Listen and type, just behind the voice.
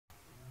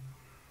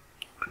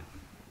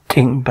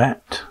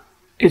Dingbat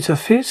is a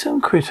fearsome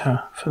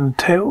critter from the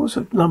tales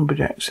of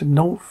lumberjacks in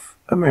North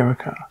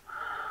America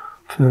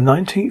from the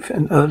 19th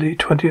and early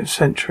 20th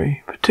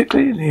century,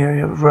 particularly in the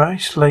area of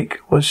Rice Lake,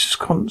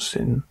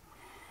 Wisconsin.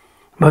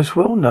 The most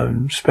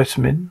well-known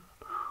specimen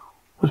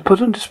was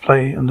put on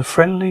display on the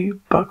Friendly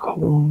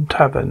Buckhorn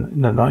Tavern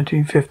in the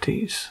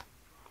 1950s.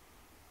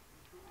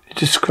 It's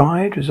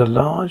described as a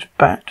large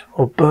bat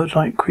or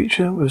bird-like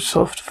creature with a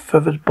soft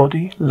feathered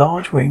body,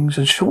 large wings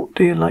and short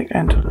deer-like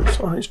antlers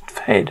on its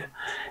head.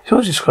 It's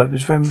also described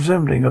as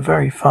resembling a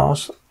very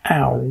fast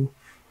owl.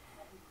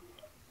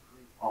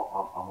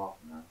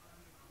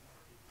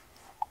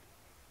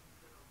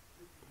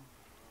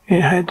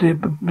 It had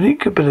the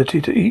unique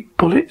ability to eat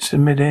bullets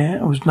in midair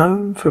and was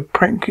known for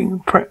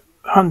pranking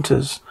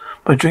hunters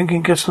by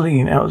drinking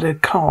gasoline out of their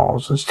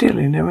cars and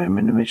stealing their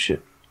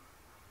ammunition.